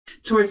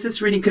Taurus,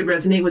 this reading could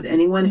resonate with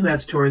anyone who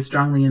has Taurus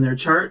strongly in their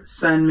chart,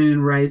 Sun,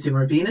 Moon, Rising,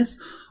 or Venus,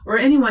 or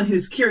anyone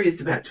who's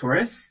curious about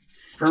Taurus.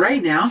 For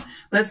right now,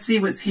 let's see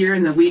what's here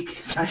in the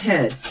week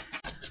ahead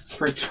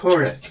for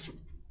Taurus.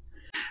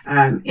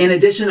 In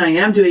addition, I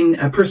am doing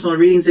personal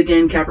readings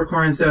again,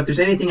 Capricorn, so if there's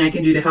anything I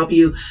can do to help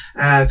you,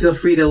 feel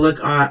free to look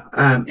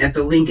at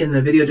the link in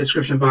the video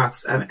description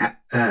box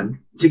to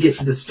get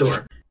to the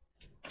store.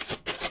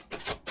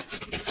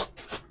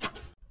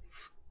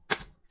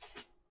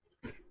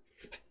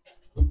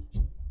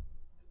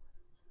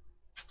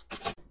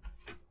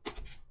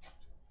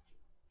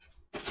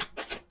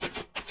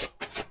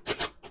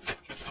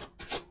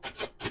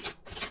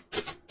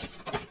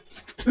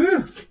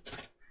 Whew.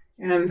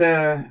 And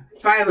the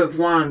Five of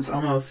Wands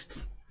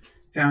almost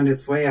found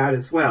its way out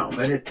as well,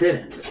 but it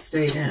didn't. It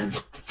stayed in.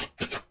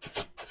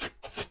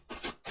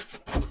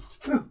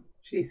 Oh,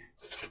 jeez.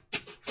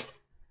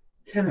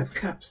 Ten of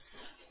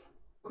Cups.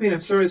 Queen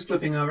of Swords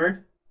flipping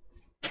over.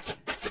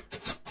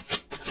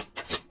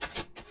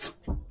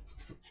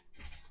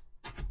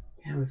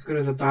 And let's go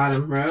to the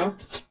bottom row.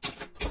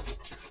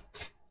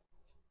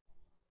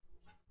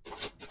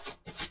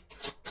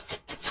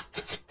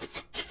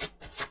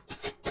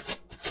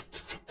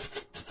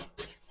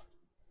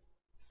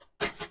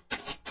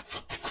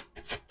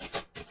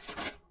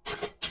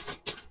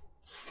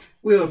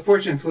 Wheel of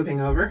Fortune flipping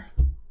over.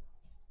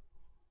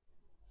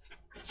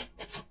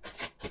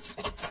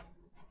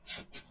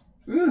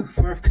 Ooh,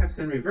 Four of Cups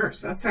in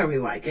reverse. That's how we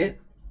like it.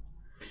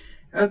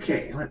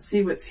 Okay, let's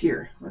see what's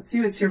here. Let's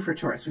see what's here for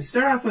Taurus. We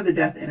start off with the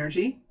Death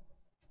energy.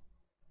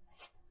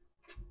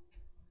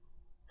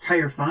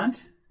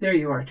 Hierophant. There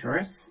you are,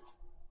 Taurus.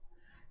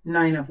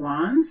 Nine of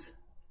Wands.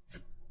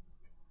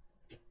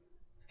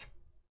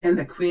 And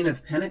the Queen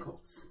of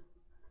Pentacles.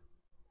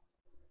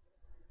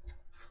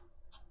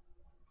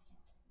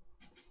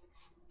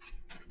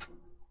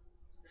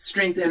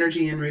 Strength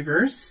energy in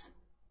reverse.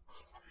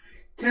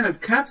 Ten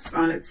of Cups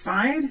on its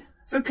side.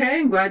 It's okay.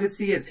 I'm glad to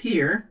see it's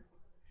here.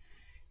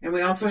 And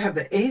we also have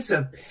the Ace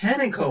of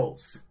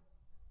Pentacles.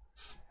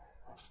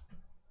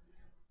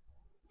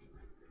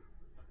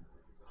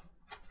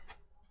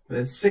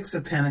 The Six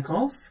of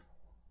Pentacles.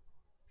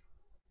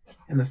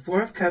 And the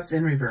Four of Cups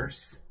in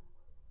reverse.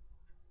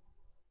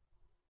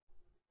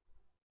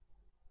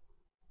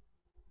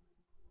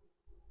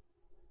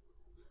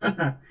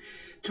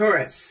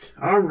 Taurus.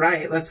 All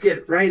right, let's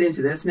get right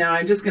into this. Now,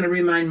 I'm just going to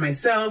remind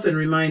myself and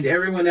remind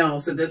everyone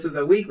else that this is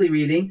a weekly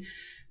reading,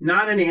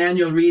 not an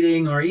annual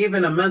reading or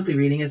even a monthly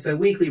reading. It's a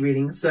weekly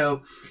reading.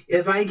 So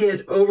if I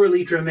get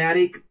overly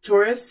dramatic,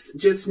 Taurus,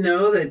 just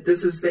know that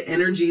this is the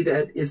energy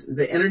that is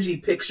the energy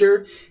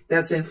picture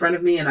that's in front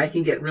of me, and I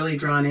can get really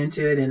drawn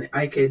into it, and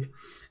I could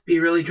be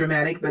really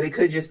dramatic, but it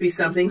could just be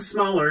something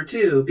smaller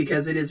too,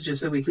 because it is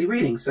just a weekly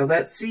reading. So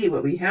let's see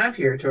what we have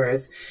here,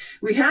 Taurus.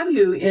 We have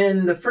you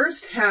in the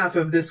first half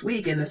of this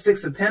week in the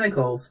Six of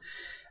Pentacles.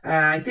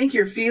 I think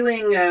you're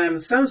feeling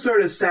some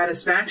sort of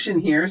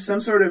satisfaction here,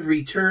 some sort of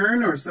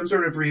return or some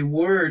sort of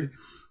reward.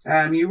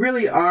 You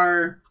really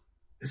are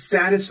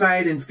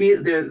satisfied and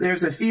feel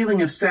there's a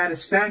feeling of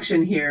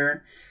satisfaction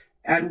here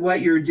at what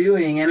you're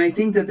doing. And I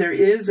think that there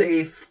is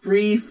a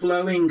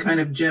free-flowing kind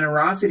of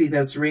generosity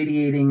that's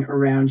radiating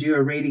around you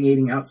or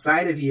radiating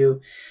outside of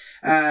you.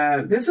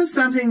 This is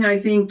something I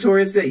think,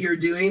 Taurus, that you're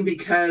doing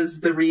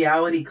because the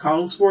reality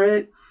calls for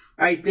it.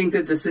 I think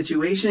that the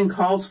situation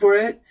calls for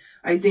it.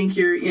 I think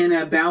you're in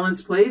a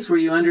balanced place where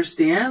you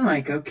understand,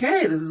 like,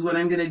 okay, this is what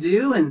I'm going to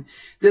do, and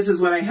this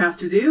is what I have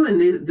to do,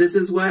 and this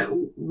is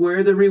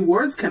where the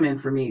rewards come in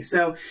for me.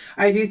 So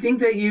I do think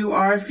that you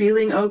are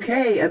feeling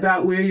okay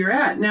about where you're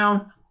at.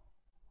 Now,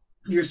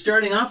 you're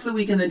starting off the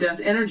week in the Death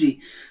energy.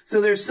 So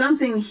there's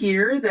something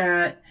here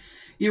that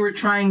you were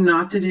trying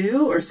not to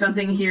do, or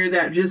something here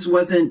that just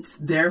wasn't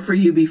there for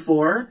you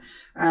before.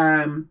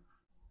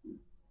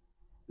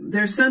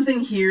 There's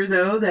something here,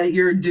 though, that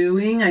you're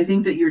doing. I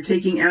think that you're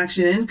taking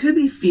action in. Could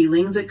be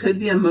feelings. It could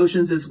be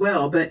emotions as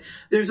well. But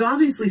there's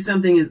obviously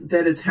something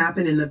that has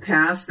happened in the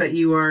past that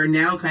you are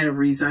now kind of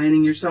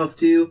resigning yourself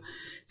to,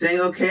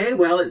 saying, okay,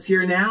 well, it's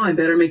here now. I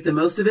better make the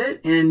most of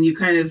it. And you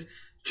kind of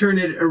turn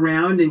it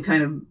around and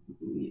kind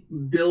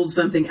of build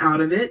something out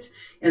of it.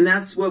 And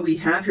that's what we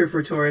have here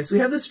for Taurus. We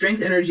have the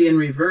Strength energy in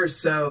reverse.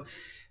 So,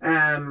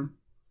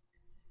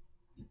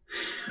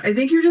 I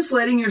think you're just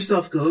letting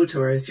yourself go,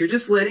 Taurus. You're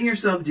just letting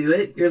yourself do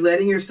it. You're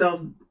letting yourself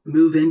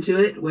move into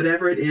it,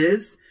 whatever it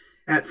is.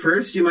 At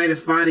first, you might have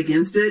fought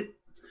against it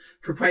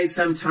for quite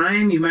some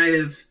time. You might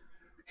have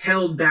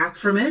held back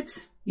from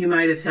it. You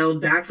might have held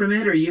back from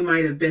it, or you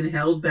might have been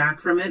held back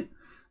from it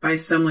by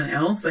someone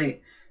else,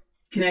 like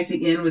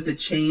connecting in with the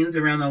chains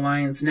around the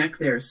lion's neck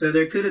there. So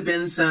there could have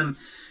been some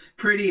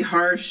pretty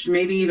harsh,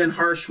 maybe even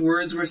harsh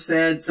words were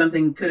said.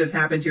 Something could have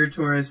happened here,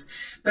 Taurus.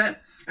 But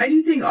I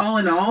do think all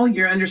in all,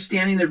 you're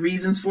understanding the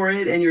reasons for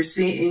it, and you're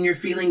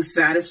feeling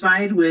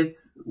satisfied with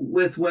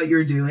what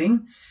you're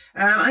doing.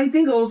 I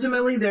think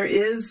ultimately there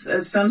is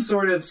some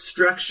sort of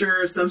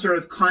structure, some sort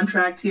of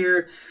contract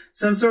here,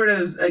 some sort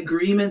of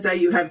agreement that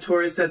you have,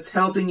 Taurus, that's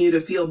helping you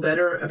to feel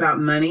better about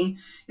money.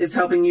 It's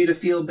helping you to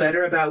feel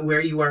better about where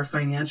you are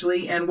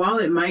financially. And while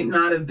it might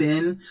not have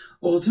been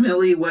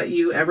ultimately what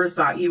you ever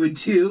thought you would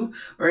do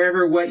or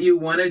ever what you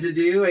wanted to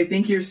do, I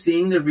think you're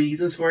seeing the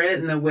reasons for it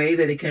and the way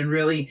that it can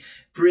really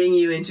bring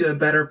you into a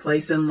better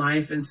place in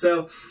life. And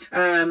so,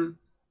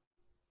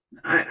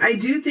 I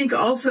do think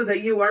also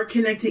that you are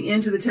connecting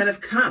into the Ten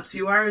of Cups.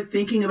 You are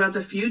thinking about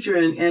the future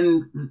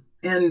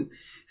and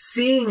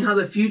seeing how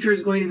the future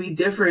is going to be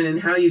different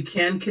and how you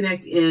can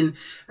connect in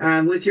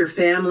with your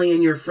family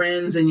and your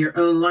friends and your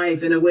own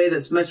life in a way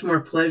that's much more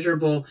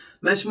pleasurable,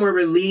 much more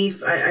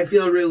relief. I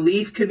feel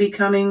relief could be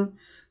coming.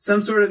 Some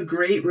sort of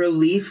great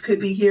relief could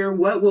be here.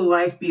 What will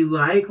life be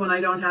like when I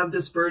don't have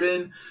this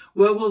burden?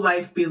 What will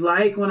life be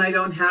like when I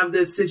don't have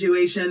this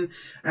situation?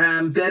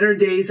 Better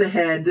days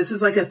ahead. This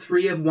is like a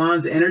Three of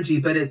Wands energy,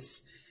 but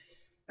it's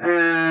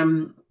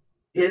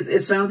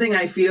something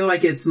I feel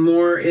like it's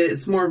more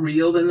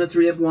real than the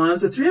Three of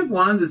Wands. The Three of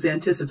Wands is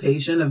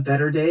anticipation of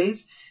better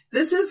days.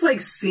 This is like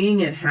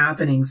seeing it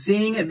happening,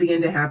 seeing it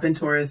begin to happen,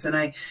 Taurus. And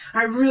I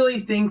really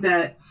think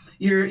that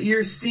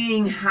you're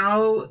seeing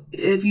how,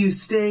 if you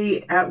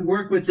stay at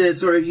work with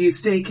this, or if you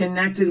stay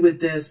connected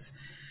with this,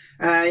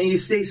 you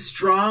stay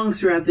strong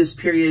throughout this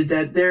period,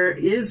 that there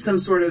is some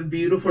sort of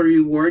beautiful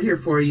reward here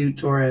for you,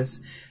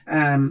 Taurus.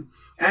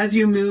 As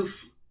you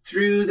move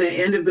through the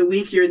end of the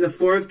week, you're in the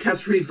Four of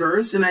Cups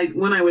reversed. And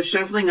when I was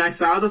shuffling, I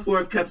saw the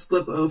Four of Cups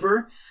flip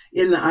over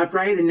in the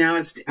upright, and now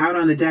it's out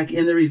on the deck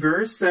in the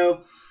reverse.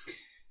 So,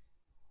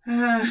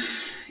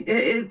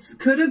 it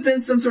could have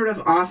been some sort of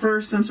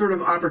offer, some sort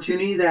of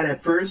opportunity that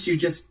at first you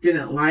just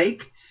didn't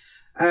like.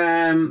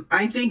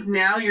 I think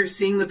now you're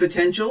seeing the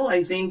potential.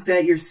 I think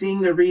that you're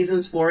seeing the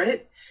reasons for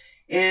it.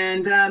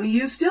 And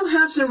you still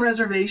have some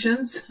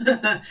reservations.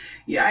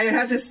 Yeah, I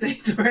have to say,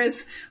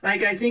 Taurus,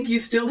 like, I think you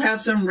still have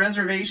some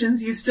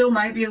reservations. You still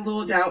might be a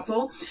little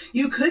doubtful.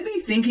 You could be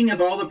thinking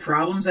of all the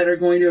problems that are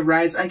going to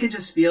arise. I could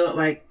just feel it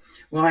like,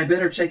 well, I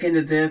better check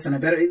into this, and a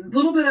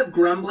little bit of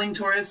grumbling,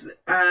 Taurus.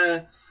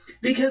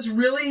 Because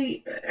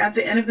really, at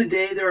the end of the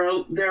day,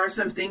 there are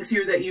some things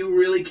here that you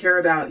really care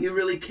about. You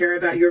really care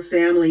about your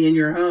family and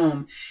your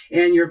home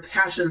and your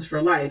passions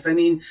for life. I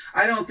mean,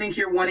 I don't think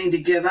you're wanting to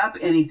give up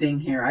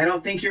anything here. I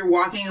don't think you're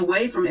walking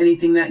away from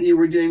anything that you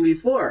were doing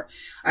before.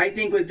 I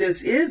think what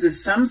this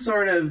is some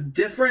sort of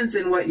difference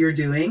in what you're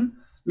doing,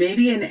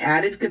 maybe an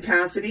added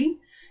capacity.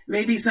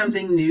 Maybe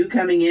something new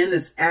coming in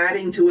that's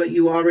adding to what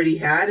you already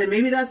had. And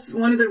maybe that's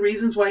one of the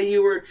reasons why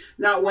you were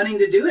not wanting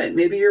to do it.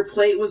 Maybe your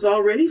plate was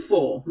already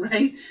full,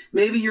 right?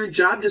 Maybe your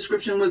job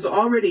description was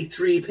already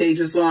 3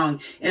 pages long.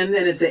 And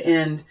then at the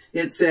end,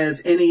 it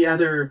says any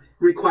other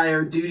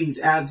required duties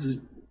as,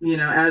 you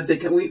know, as they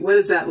can. What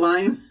is that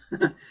line?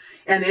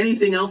 And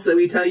anything else that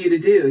we tell you to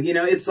do. You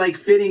know, it's like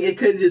fitting. It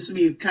could just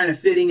be kind of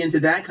fitting into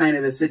that kind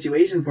of a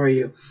situation for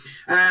you.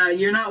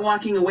 You're not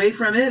walking away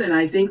from it, and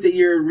I think that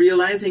you're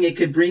realizing it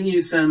could bring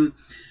you some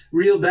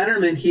real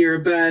betterment here.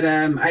 But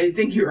I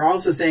think you're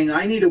also saying,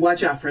 I need to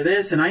watch out for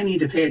this, and I need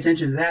to pay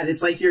attention to that.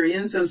 It's like you're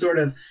in some sort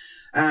of,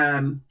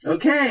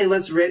 okay,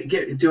 let's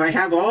do I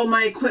have all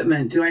my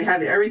equipment? Do I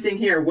have everything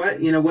here?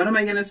 What am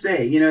I going to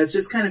say? You know, it's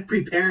just kind of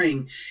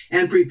preparing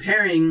and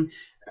preparing.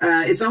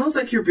 It's almost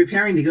like you're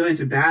preparing to go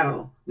into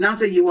battle. Not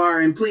that you are,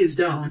 and please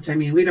don't. I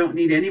mean, we don't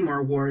need any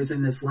more wars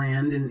in this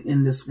land and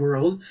in this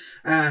world.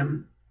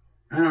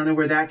 I don't know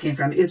where that came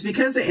from. It's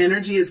because the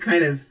energy is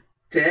kind of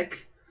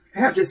thick.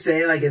 I have to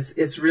say, like,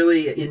 it's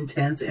really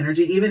intense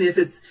energy. Even if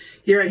it's,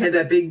 here I had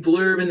that big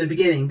blurb in the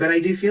beginning, but I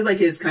do feel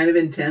like it's kind of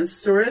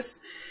intense, Taurus.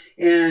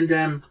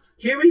 And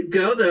here we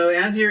go, though.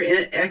 As you're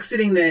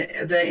exiting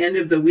the end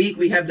of the week,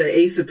 we have the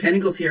Ace of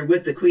Pentacles here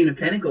with the Queen of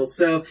Pentacles.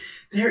 So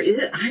there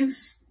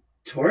is,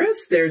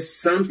 Taurus, there's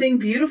something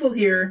beautiful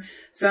here,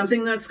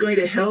 something that's going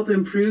to help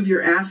improve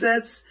your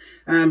assets,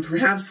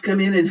 perhaps come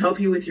in and help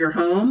you with your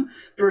home.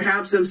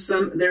 Perhaps there's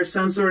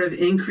some sort of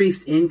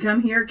increased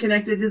income here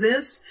connected to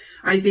this.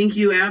 I think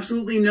you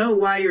absolutely know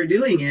why you're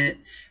doing it.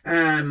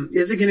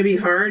 Is it going to be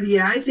hard?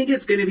 Yeah, I think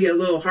it's going to be a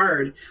little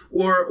hard,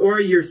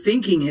 or you're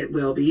thinking it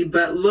will be,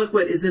 but look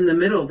what is in the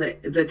middle.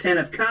 The Ten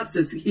of Cups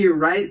is here,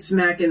 right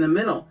smack in the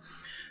middle.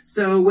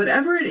 So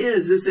whatever it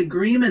is, this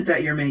agreement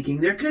that you're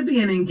making, there could be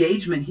an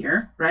engagement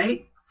here,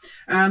 right?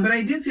 But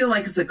I do feel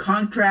like it's a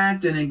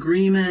contract, an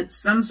agreement,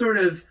 some sort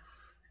of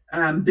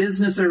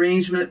business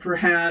arrangement,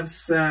 perhaps,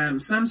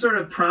 some sort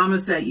of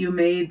promise that you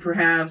made,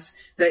 perhaps,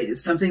 that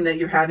is something that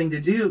you're having to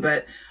do.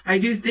 But I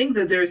do think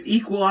that there's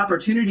equal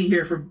opportunity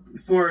here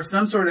for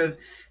some sort of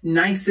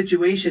nice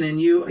situation,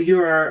 and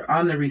you are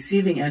on the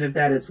receiving end of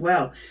that as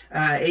well.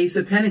 Ace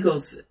of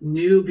Pentacles,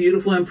 new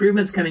beautiful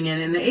improvements coming in.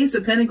 And the Ace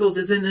of Pentacles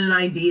isn't an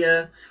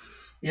idea.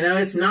 You know,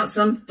 it's not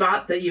some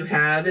thought that you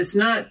have. It's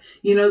not,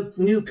 you know,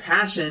 new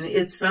passion.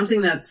 It's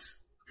something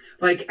that's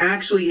like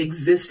actually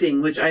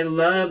existing, which I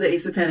love the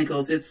Ace of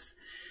Pentacles. It's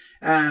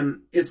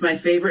my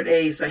favorite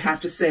ace, I have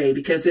to say,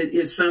 because it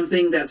is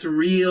something that's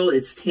real.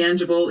 It's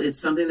tangible.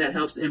 It's something that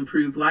helps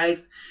improve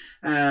life.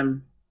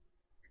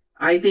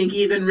 I think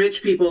even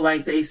rich people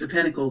like the Ace of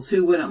Pentacles.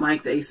 Who wouldn't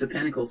like the Ace of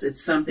Pentacles?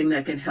 It's something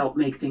that can help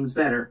make things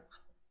better.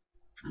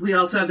 We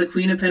also have the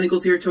Queen of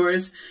Pentacles here,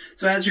 Taurus.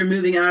 So as you're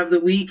moving out of the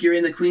week, you're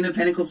in the Queen of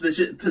Pentacles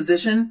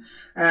position,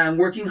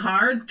 working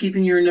hard,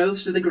 keeping your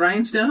nose to the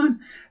grindstone,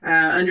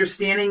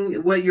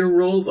 understanding what your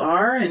roles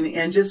are,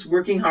 and just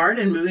working hard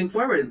and moving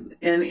forward.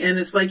 And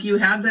it's like you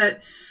have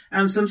that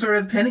some sort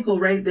of pentacle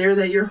right there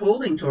that you're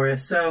holding,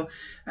 Taurus. So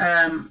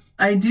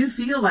I do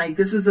feel like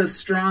this is a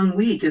strong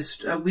week.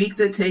 It's a week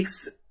that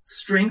takes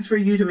strength for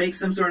you to make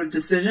some sort of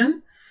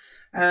decision.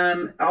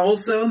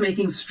 Also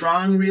making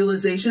strong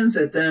realizations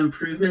at the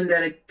improvement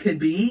that it could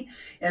be.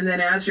 And then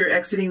as you're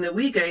exiting the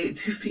week, I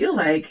do feel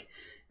like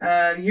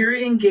you're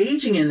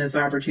engaging in this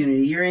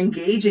opportunity. You're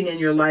engaging in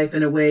your life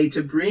in a way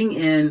to bring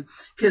in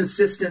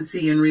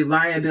consistency and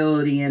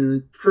reliability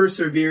and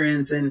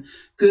perseverance and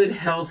good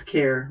health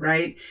care,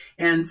 right?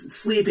 And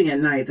sleeping at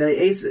night.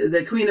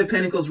 The Queen of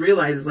Pentacles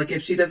realizes, like,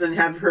 if she doesn't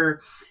have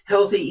her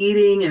healthy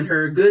eating and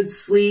her good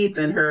sleep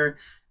and her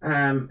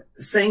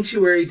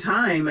sanctuary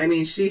time, I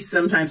mean, she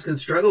sometimes can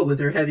struggle with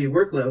her heavy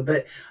workload.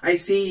 But I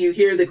see you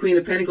here, the Queen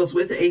of Pentacles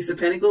with the Ace of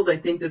Pentacles. I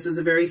think this is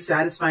a very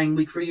satisfying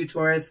week for you,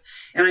 Taurus.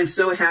 And I'm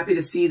so happy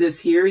to see this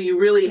here. You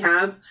really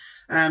have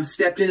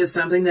stepped into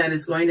something that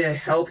is going to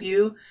help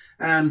you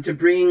to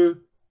bring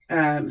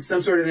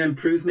some sort of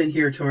improvement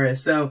here,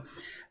 Taurus. So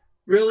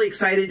really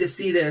excited to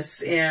see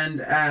this.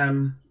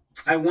 And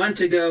I want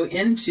to go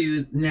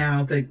into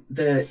now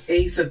the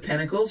Ace of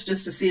Pentacles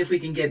just to see if we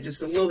can get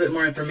just a little bit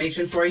more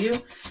information for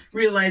you,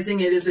 realizing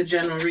it is a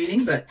general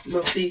reading, but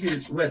we'll see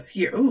what's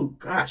here. Oh,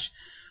 gosh,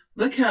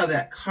 look how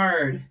that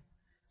card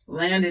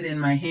landed in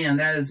my hand.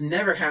 That has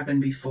never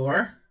happened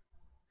before.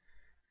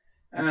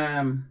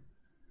 9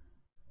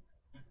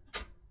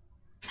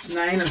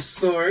 of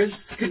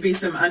Swords. Could be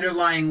some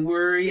underlying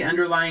worry,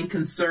 underlying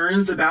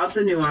concerns about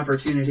the new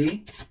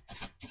opportunity.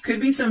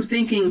 Could be some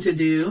thinking to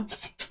do.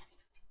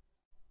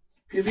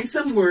 Could be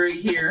some worry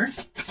here.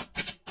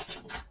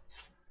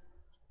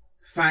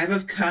 5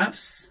 of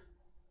Cups.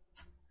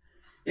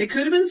 It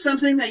could have been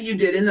something that you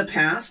did in the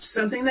past.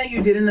 Something that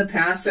you did in the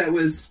past that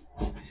was,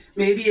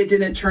 maybe it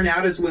didn't turn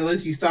out as well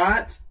as you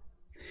thought.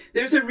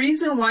 There's a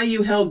reason why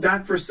you held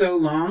back for so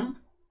long.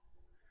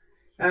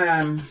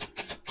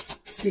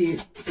 See,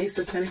 Ace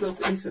of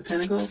Pentacles, Ace of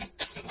Pentacles.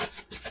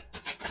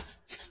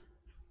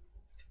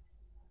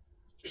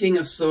 King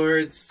of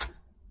Swords.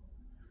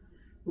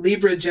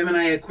 Libra,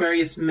 Gemini,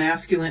 Aquarius,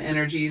 masculine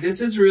energy.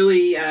 This is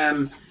really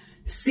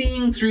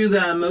seeing through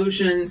the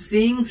emotion,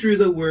 seeing through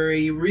the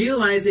worry,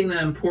 realizing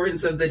the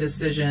importance of the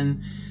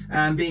decision,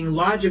 being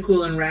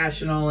logical and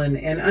rational,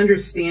 and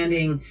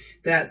understanding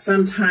that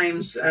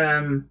sometimes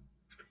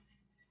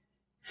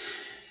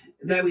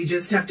that we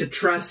just have to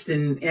trust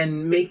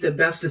and make the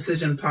best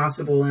decision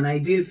possible. And I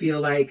do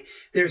feel like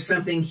there's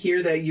something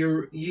here that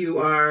you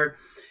are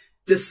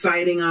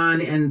deciding on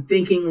and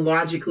thinking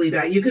logically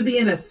about. You could be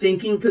in a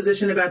thinking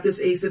position about this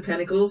Ace of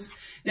Pentacles.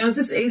 Now, is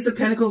this Ace of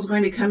Pentacles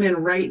going to come in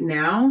right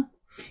now?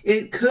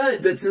 It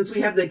could, but since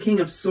we have the King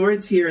of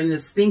Swords here in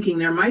this thinking,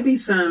 there might be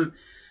some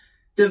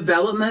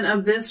development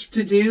of this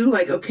to do.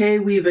 Like, okay,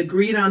 we've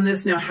agreed on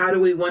this. Now, how do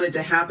we want it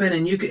to happen?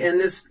 And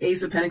this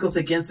Ace of Pentacles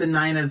against the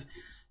Nine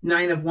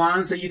of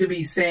Wands. So you could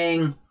be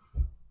saying,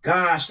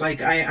 gosh,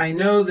 like, I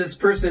know this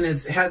person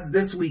has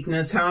this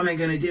weakness. How am I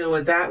going to deal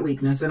with that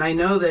weakness? And I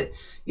know that,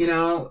 you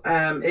know,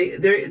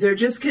 there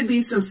just could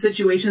be some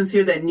situations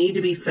here that need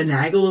to be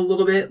finagled a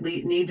little bit,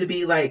 need to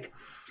be like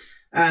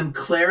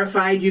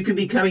clarified. You could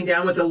be coming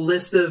down with a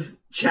list of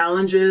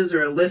challenges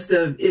or a list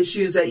of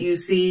issues that you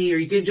see, or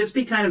you could just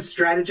be kind of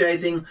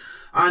strategizing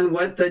on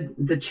what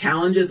the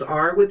challenges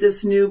are with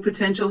this new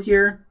potential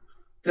here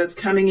that's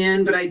coming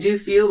in. But I do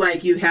feel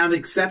like you have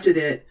accepted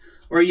it,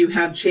 or you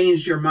have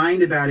changed your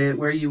mind about it,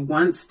 where you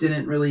once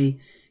didn't really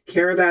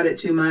care about it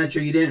too much,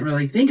 or you didn't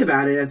really think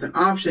about it as an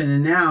option.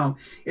 And now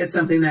it's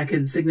something that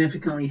could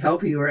significantly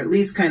help you, or at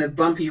least kind of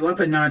bump you up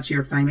a notch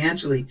here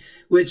financially,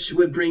 which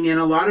would bring in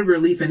a lot of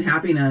relief and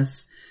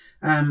happiness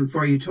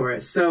for you,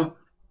 Taurus. So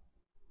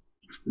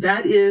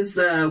that is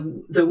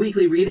the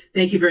weekly read.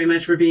 Thank you very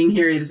much for being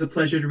here. It is a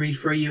pleasure to read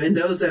for you. And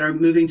those that are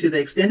moving to the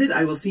extended,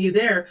 I will see you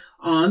there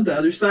on the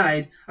other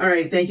side. All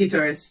right. Thank you,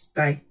 Taurus.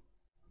 Bye.